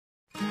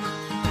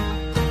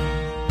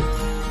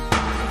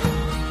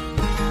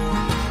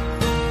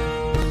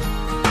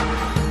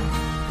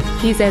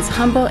He's as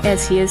humble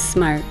as he is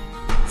smart,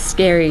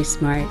 scary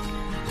smart.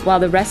 While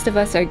the rest of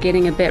us are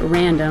getting a bit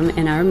random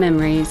in our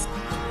memories,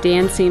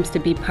 Dan seems to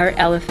be part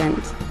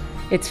elephant.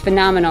 It's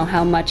phenomenal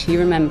how much he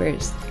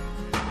remembers.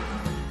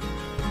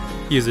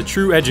 He is a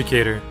true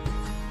educator.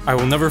 I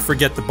will never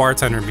forget the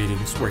bartender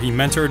meetings where he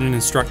mentored and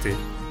instructed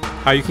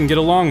how you can get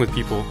along with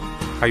people,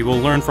 how you will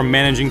learn from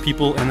managing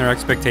people and their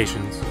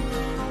expectations.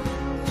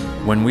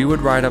 When we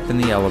would ride up in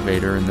the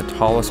elevator in the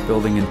tallest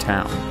building in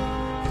town,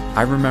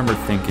 I remember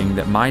thinking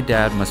that my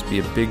dad must be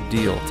a big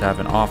deal to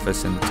have an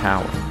office in the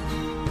tower.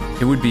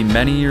 It would be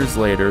many years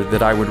later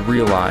that I would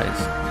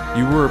realize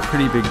you were a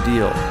pretty big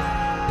deal,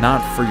 not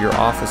for your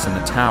office in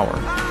the tower,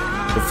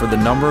 but for the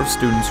number of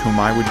students whom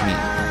I would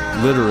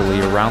meet,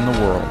 literally around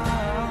the world,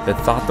 that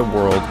thought the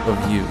world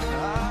of you.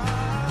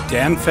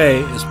 Dan Fay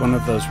is one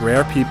of those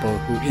rare people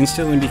who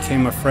instantly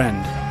became a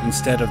friend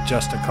instead of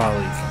just a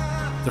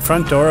colleague. The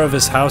front door of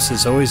his house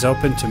is always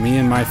open to me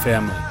and my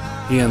family.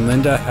 He and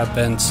Linda have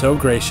been so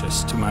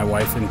gracious to my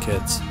wife and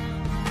kids.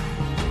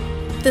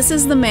 This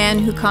is the man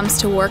who comes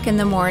to work in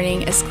the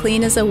morning as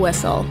clean as a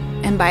whistle,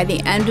 and by the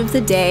end of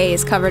the day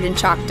is covered in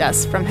chalk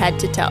dust from head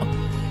to toe.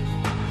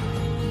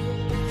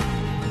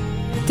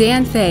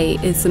 Dan Fay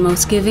is the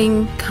most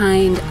giving,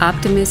 kind,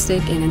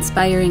 optimistic, and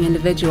inspiring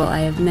individual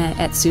I have met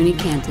at SUNY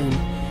Canton.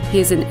 He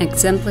is an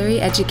exemplary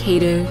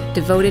educator,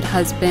 devoted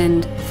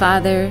husband,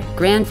 father,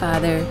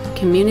 grandfather,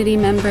 community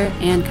member,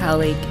 and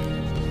colleague.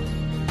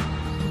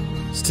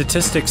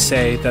 Statistics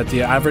say that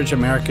the average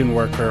American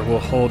worker will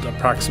hold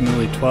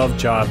approximately 12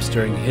 jobs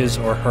during his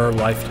or her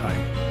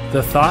lifetime.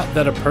 The thought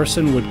that a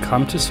person would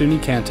come to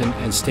SUNY Canton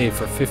and stay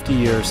for 50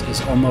 years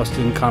is almost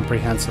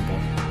incomprehensible.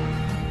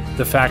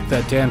 The fact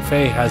that Dan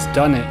Fay has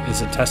done it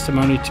is a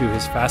testimony to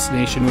his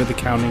fascination with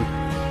accounting,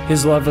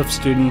 his love of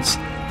students,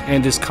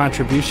 and his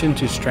contribution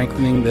to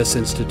strengthening this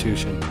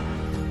institution.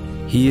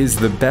 He is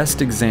the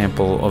best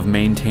example of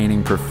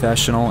maintaining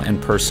professional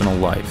and personal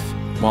life.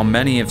 While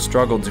many have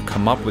struggled to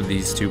come up with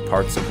these two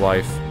parts of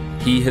life,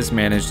 he has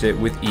managed it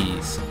with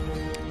ease.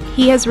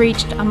 He has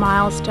reached a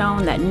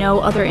milestone that no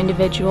other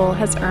individual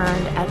has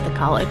earned at the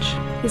college.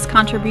 His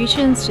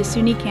contributions to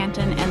SUNY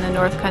Canton and the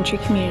North Country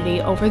community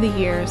over the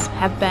years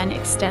have been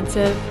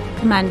extensive,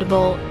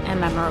 commendable, and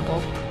memorable.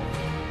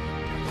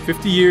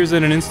 50 years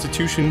at an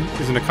institution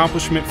is an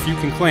accomplishment few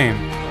can claim.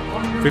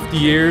 50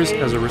 years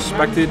as a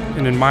respected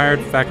and admired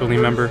faculty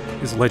member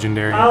is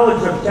legendary.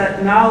 College of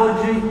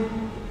Technology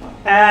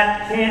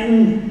at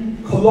Canton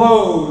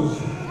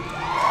closed.